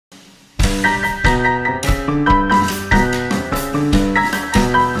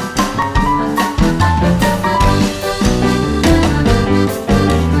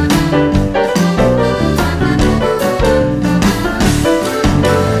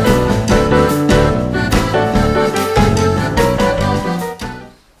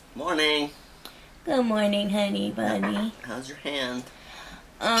Good morning, honey bunny. How's your hand?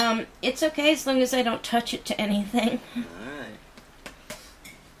 It's okay as long as I don't touch it to anything. Alright.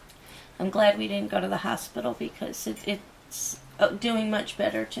 I'm glad we didn't go to the hospital because it's doing much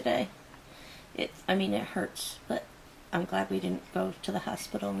better today. I mean, it hurts, but I'm glad we didn't go to the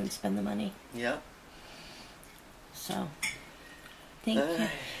hospital and spend the money. Yep. So,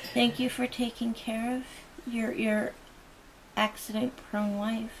 thank you for taking care of your accident-prone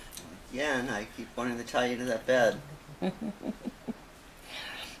wife. Yeah, and I keep wanting to tie you to that bed.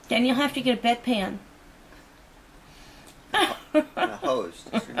 Then you'll have to get a bedpan. And a hose.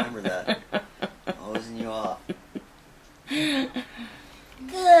 Just remember that. Hosing you off. Good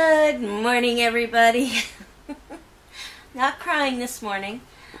morning, everybody. Not crying this morning.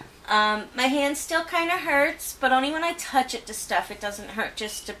 My hand still kind of hurts, but only when I touch it to stuff. It doesn't hurt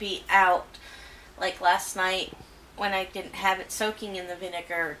just to be out. Like last night when I didn't have it soaking in the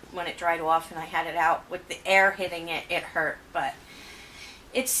vinegar, when it dried off and I had it out with the air hitting it, it hurt. But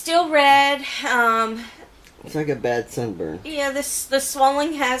it's still red. It's like a bad sunburn. Yeah, the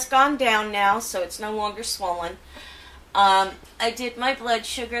swelling has gone down now, so it's no longer swollen. I did my blood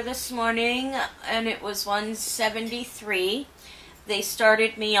sugar this morning, and it was 173. They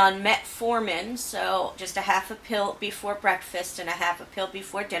started me on metformin, so just a half a pill before breakfast and a half a pill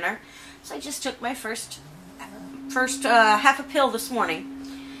before dinner. So I just took my first half a pill this morning,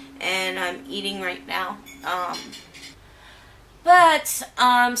 and I'm eating right now. But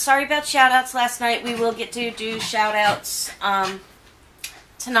sorry about shout-outs last night. We will get to do shout-outs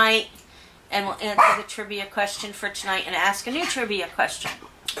tonight, and we'll answer the trivia question for tonight and ask a new trivia question.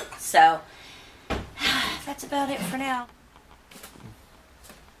 So that's about it for now.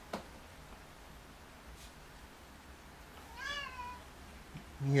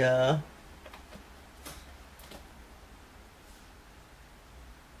 Yeah.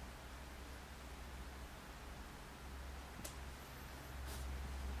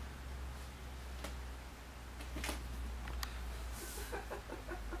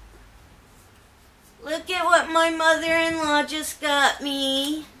 Look at what my mother-in-law just got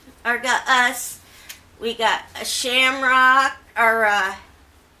me, or got us. We got a shamrock, or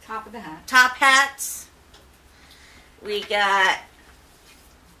Top of the hat. top hats. We got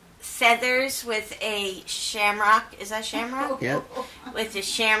feathers with a shamrock. Is that shamrock? Yep. With a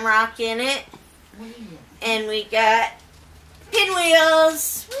shamrock in it. And we got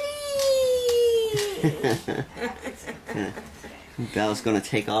pinwheels. Whee! Val's gonna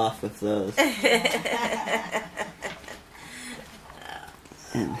take off with those.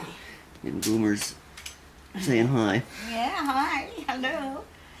 and Boomer's saying hi. Yeah, hi. Hello.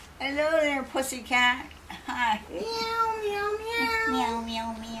 Hello there, pussycat. Hi. Meow, meow, meow. Meow,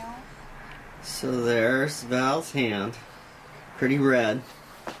 meow, meow. So there's Val's hand. Pretty red.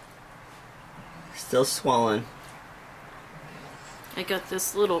 Still swollen. I got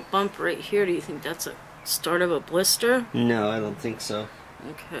this little bump right here. Do you think that's a start of a blister? No, I don't think so.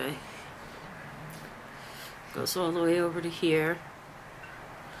 Okay. Goes all the way over to here.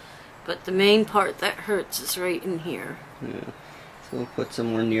 But the main part that hurts is right in here. Yeah. So we'll put some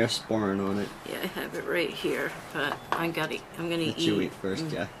more Neosporin on it. Yeah, I have it right here, but I'm gonna eat. You eat first,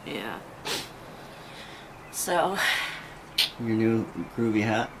 yeah. Yeah. So. Your new groovy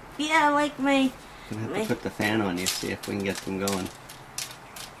hat. Yeah, I like my. Gonna have to put the fan on you, see if we can get them going.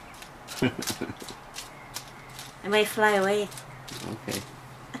 I might fly away. Okay.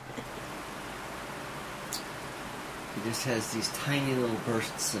 He just has these tiny little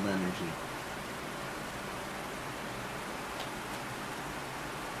bursts of energy.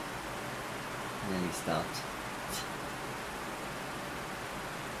 And then he stopped.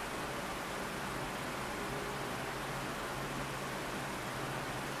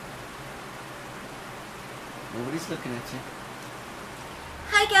 Nobody's looking at you.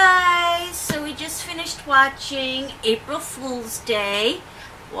 Hi guys! So we just finished watching April Fool's Day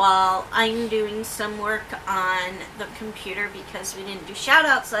while I'm doing some work on the computer because we didn't do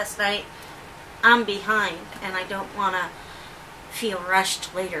shout-outs last night. I'm behind and I don't want to feel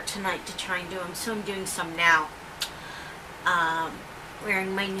rushed later tonight to try and do them, so I'm doing some now.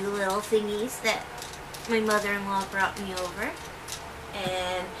 Wearing my new little thingies that my mother-in-law brought me over.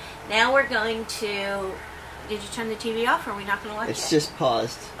 And now we're going to... Did you turn the TV off, or are we not going to watch it? It's just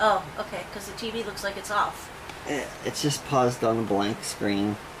paused. Oh, okay, because the TV looks like it's off. It's just paused on a blank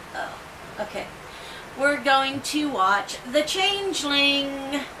screen. Oh, Okay. We're going to watch The Changeling.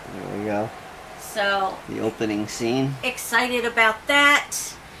 There we go. So The opening scene. excited about that.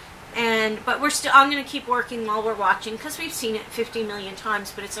 But I'm going to keep working while we're watching because we've seen it 50 million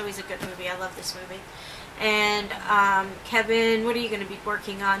times, but it's always a good movie. I love this movie. And Kevin, what are you going to be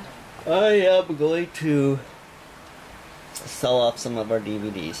working on? I am going to sell off some of our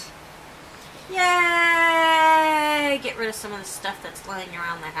DVDs. Yay! Get rid of some of the stuff that's laying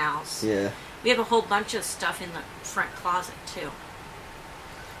around the house. Yeah. We have a whole bunch of stuff in the front closet too.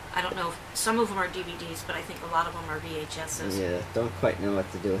 I don't know if some of them are DVDs, but I think a lot of them are VHSs. Yeah, don't quite know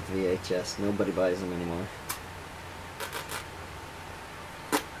what to do with VHS. Nobody buys them anymore.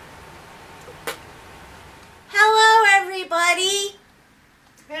 Hello, everybody!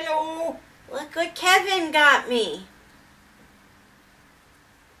 Hello. Look what Kevin got me.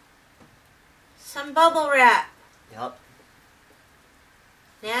 Some bubble wrap. Yep.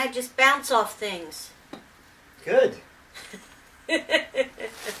 Now I just bounce off things. Good.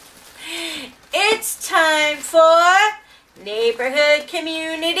 It's time for Neighborhood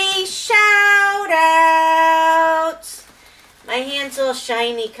Community Shout-Outs. My hand's all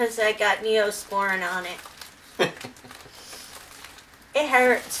shiny because I got Neosporin on it. It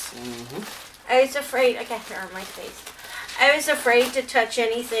hurts. Mm-hmm. I was afraid, I got hair on my face. I was afraid to touch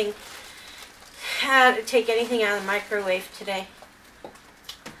anything, to take anything out of the microwave today.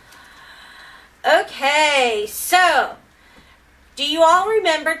 Okay, so, do you all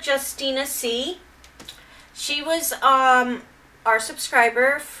remember Justina C? She was our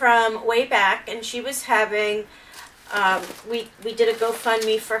subscriber from way back, and she was having, we did a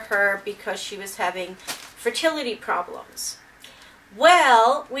GoFundMe for her because she was having fertility problems.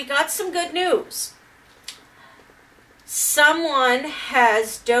 Well, we got some good news. Someone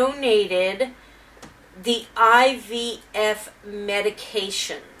has donated the IVF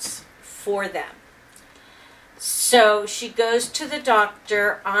medications for them. So she goes to the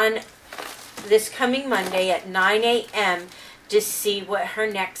doctor on this coming Monday at 9 a.m. to see what her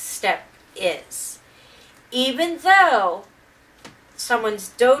next step is. Even though someone's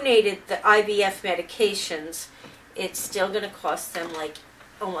donated the IVF medications, it's still going to cost them like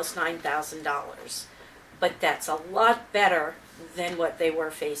almost $9,000. But that's a lot better than what they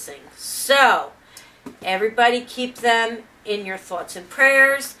were facing. So, everybody keep them in your thoughts and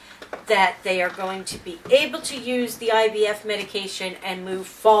prayers that they are going to be able to use the IVF medication and move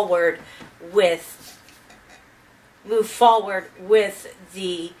forward with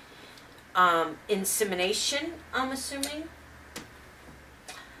the insemination, I'm assuming.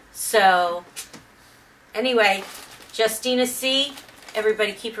 So, anyway, Justina C.,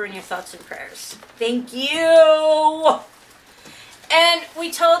 everybody keep her in your thoughts and prayers. Thank you! And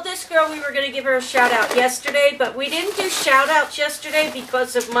we told this girl we were going to give her a shout out yesterday, but we didn't do shout outs yesterday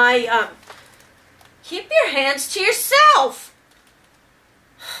because of my, keep your hands to yourself!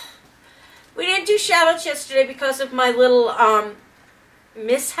 We didn't do shout outs yesterday because of my little,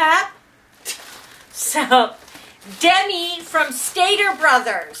 mishap. So, Demi from Stater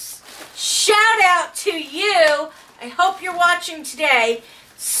Brothers, shout out to you! I hope you're watching today.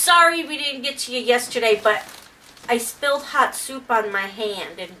 Sorry we didn't get to you yesterday, but I spilled hot soup on my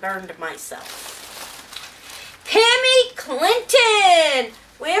hand and burned myself. Pammy Clinton!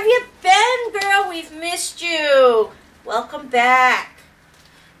 Where have you been, girl? We've missed you. Welcome back.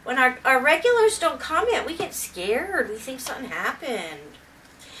 When our regulars don't comment, we get scared. We think something happened.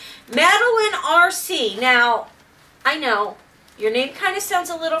 Madeline R.C. Now, I know, your name kind of sounds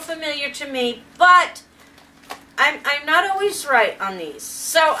a little familiar to me, but I'm not always right on these,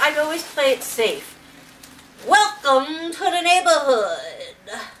 so I always play it safe. Welcome to the neighborhood.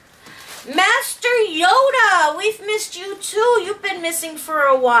 Master Yoda, we've missed you too. You've been missing for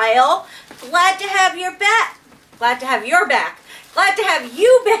a while. Glad to have your back. Glad to have your back. Glad to have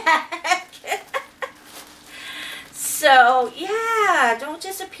you back. So, yeah, don't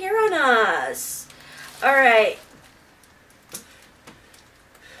disappear on us. All right.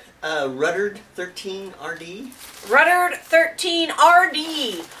 Ruddard 13RD. Ruddard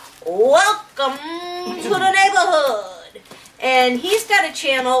 13RD. Welcome to the neighborhood. And he's got a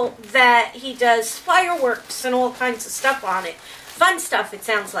channel that he does fireworks and all kinds of stuff on it. Fun stuff, it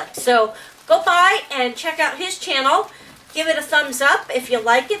sounds like. So go by and check out his channel. Give it a thumbs up if you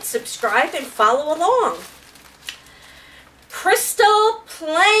like it. Subscribe and follow along. Crystal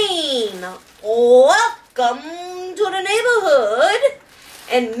Plain. Welcome to the neighborhood.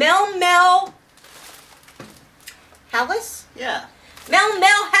 And Mel Hallis? Yeah. Mel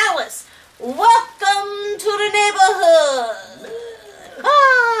Hallis. Welcome to the neighborhood.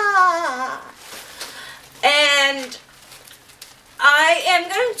 Ah. And I am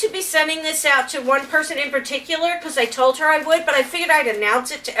going to be sending this out to one person in particular because I told her I would, but I figured I'd announce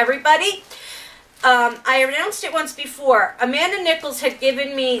it to everybody. I announced it once before. Amanda Nichols had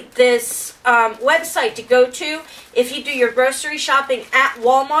given me this website to go to if you do your grocery shopping at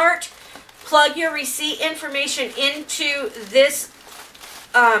Walmart. Plug your receipt information into this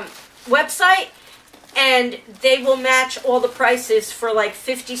website, and they will match all the prices for like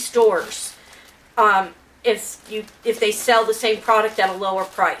 50 stores. If they sell the same product at a lower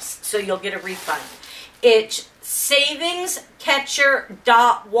price, so you'll get a refund. It's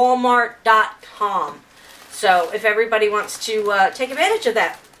savingscatcher.walmart.com. So if everybody wants to take advantage of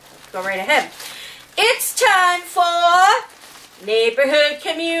that, go right ahead. It's time for Neighborhood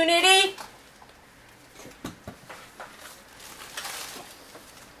Community.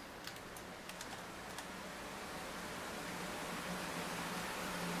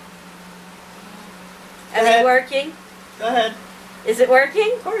 Are they working? Go ahead. Is it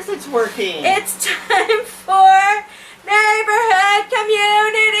working? Of course it's working. It's time for Neighborhood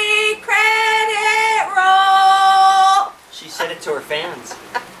Community Credit Roll. She said it to her fans.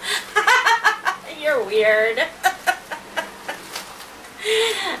 You're weird. And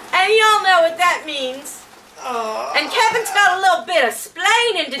y'all know what that means. And Kevin's got a little bit of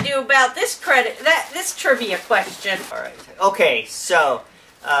splaining to do about this trivia question. All right. Okay, so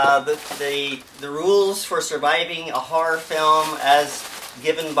the rules for surviving a horror film as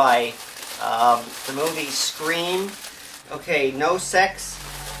given by the movie Scream. Okay, no sex,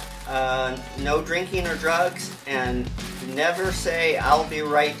 no drinking or drugs, and never say "I'll be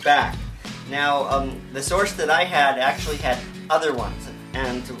right back." Now, the source that I had actually had other ones,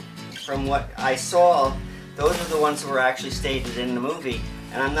 and from what I saw, those are the ones that were actually stated in the movie.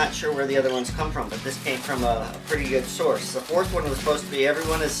 And I'm not sure where the other ones come from, but this came from a pretty good source. The fourth one was supposed to be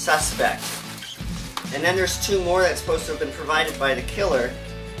everyone is suspect. And then there's two more that's supposed to have been provided by the killer.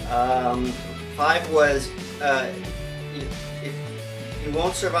 5 was, you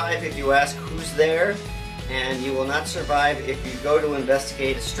won't survive if you ask who's there, and you will not survive if you go to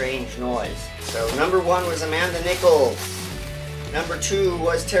investigate a strange noise. So number 1 was Amanda Nichols. Number 2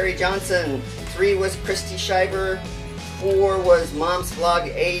 was Terry Johnson. 3 was Christy Shiver. 4 was Mom's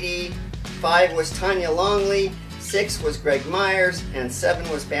Vlog 80, 5 was Tanya Longley, 6 was Greg Myers, and 7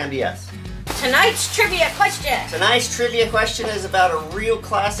 was Bambi S. Tonight's trivia question. Tonight's trivia question is about a real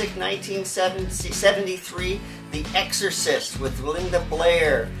classic 1973, The Exorcist with Linda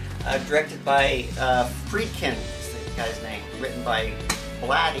Blair, directed by Friedkin, is the guy's name, written by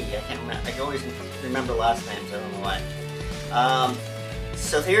Blatty. I can't remember. I can always remember last names. I don't know why.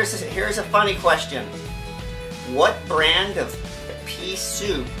 So here's a funny question. What brand of pea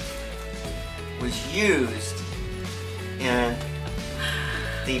soup was used in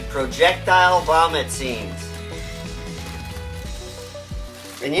the projectile vomit scenes?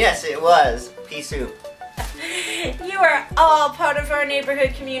 And yes, it was pea soup. You are all part of our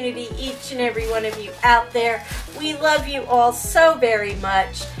neighborhood community, each and every one of you out there. We love you all so very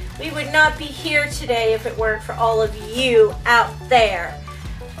much. We would not be here today if it weren't for all of you out there.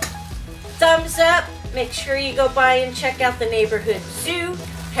 Thumbs up. Make sure you go by and check out the Neighborhood Zoo,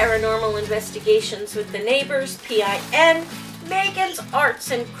 Paranormal Investigations with the Neighbors, PIN, Megan's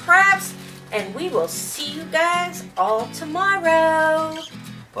Arts and Crafts, and we will see you guys all tomorrow.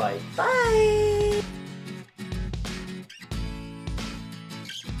 Bye. Bye.